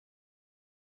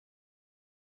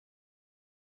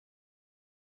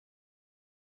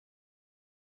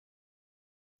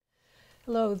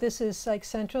Hello, this is Psych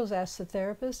Central's Ask the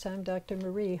Therapist. I'm Dr.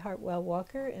 Marie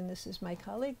Hartwell-Walker, and this is my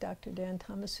colleague, Dr. Dan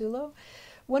Tomasulo.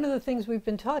 One of the things we've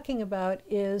been talking about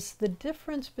is the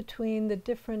difference between the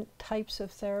different types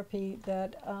of therapy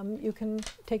that you can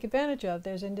take advantage of.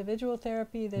 There's individual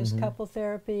therapy, there's couple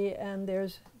therapy, and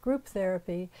there's group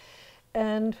therapy.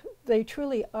 And they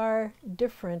truly are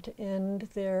different in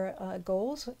their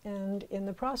goals and in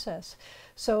the process.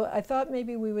 So I thought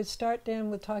maybe we would start, Dan,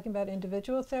 with talking about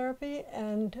individual therapy,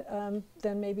 and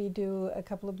then maybe do a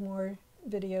couple of more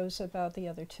videos about the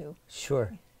other two.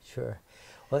 Sure, sure.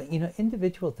 Well, you know,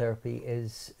 individual therapy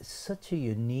is such a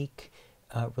unique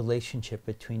relationship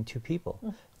between two people,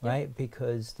 right?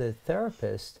 Because the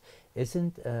therapist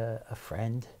isn't a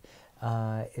friend,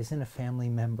 isn't a family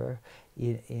member.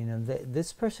 You know,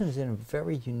 this person is in a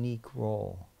very unique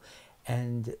role,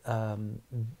 and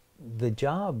the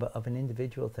job of an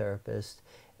individual therapist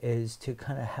is to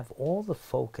kind of have all the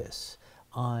focus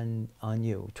on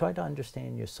you. Try to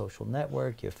understand your social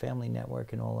network, your family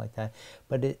network, and all like that.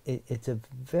 But it's a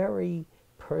very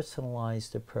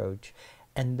personalized approach,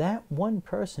 and that one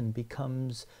person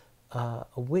becomes a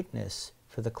witness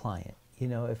for the client. You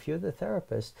know, if you're the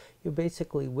therapist, you're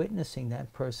basically witnessing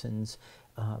that person's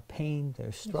pain,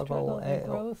 their struggle, their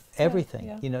growth, everything.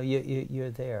 Yeah. You know, you're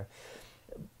there.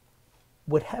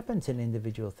 What happens in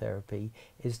individual therapy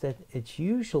is that it's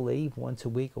usually once a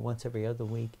week or once every other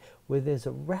week where there's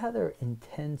a rather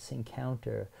intense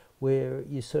encounter where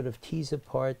you sort of tease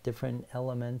apart different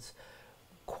elements.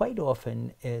 Quite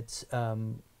often it's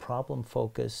problem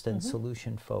focused and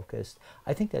solution focused.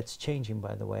 I think that's changing,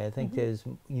 by the way. I think there's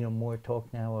more talk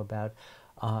now about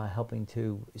helping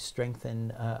to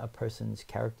strengthen a person's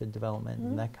character development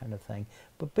and that kind of thing.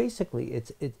 But basically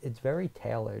it's very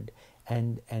tailored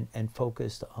and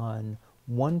focused on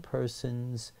one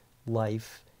person's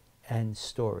life and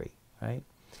story, right?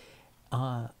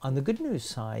 On the good news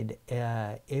side,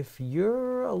 if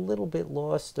you're a little bit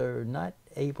lost or not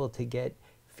able to get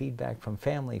feedback from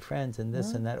family, friends, and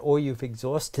this and that, or you've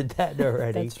exhausted that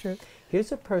already. That's true.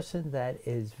 Here's a person that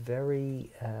is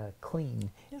very clean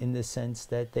in the sense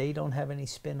that they don't have any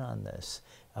spin on this.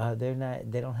 They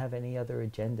don't have any other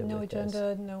agenda. No with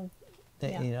agenda, this. no.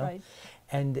 You know, right.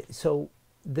 and so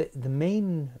the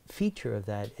main feature of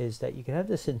that is that you can have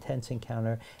this intense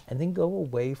encounter and then go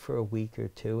away for a week or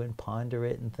two and ponder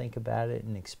it and think about it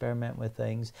and experiment with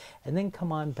things, and then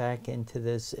come on back into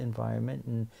this environment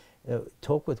and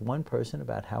talk with one person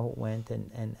about how it went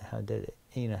and how did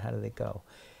it go.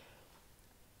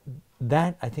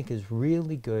 That, I think, is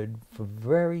really good for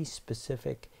very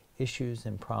specific issues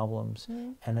and problems,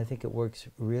 and I think it works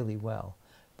really well.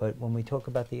 But when we talk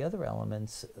about the other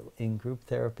elements in group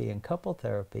therapy and couple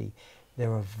therapy,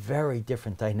 there are very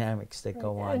different dynamics that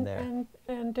go on there.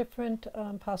 And different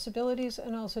possibilities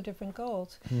and also different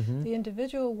goals. The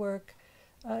individual work,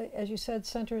 as you said,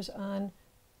 centers on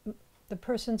the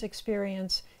person's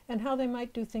experience and how they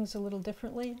might do things a little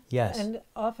differently. Yes. And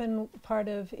often part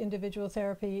of individual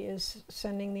therapy is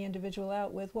sending the individual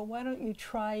out with, well, why don't you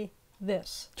try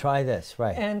this? Try this,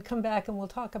 right. And come back and we'll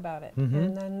talk about it.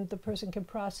 And then the person can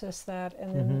process that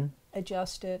and then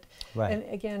adjust it. Right. And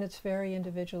again, it's very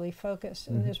individually focused,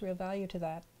 and there's real value to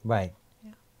that. Right.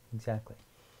 Yeah. Exactly.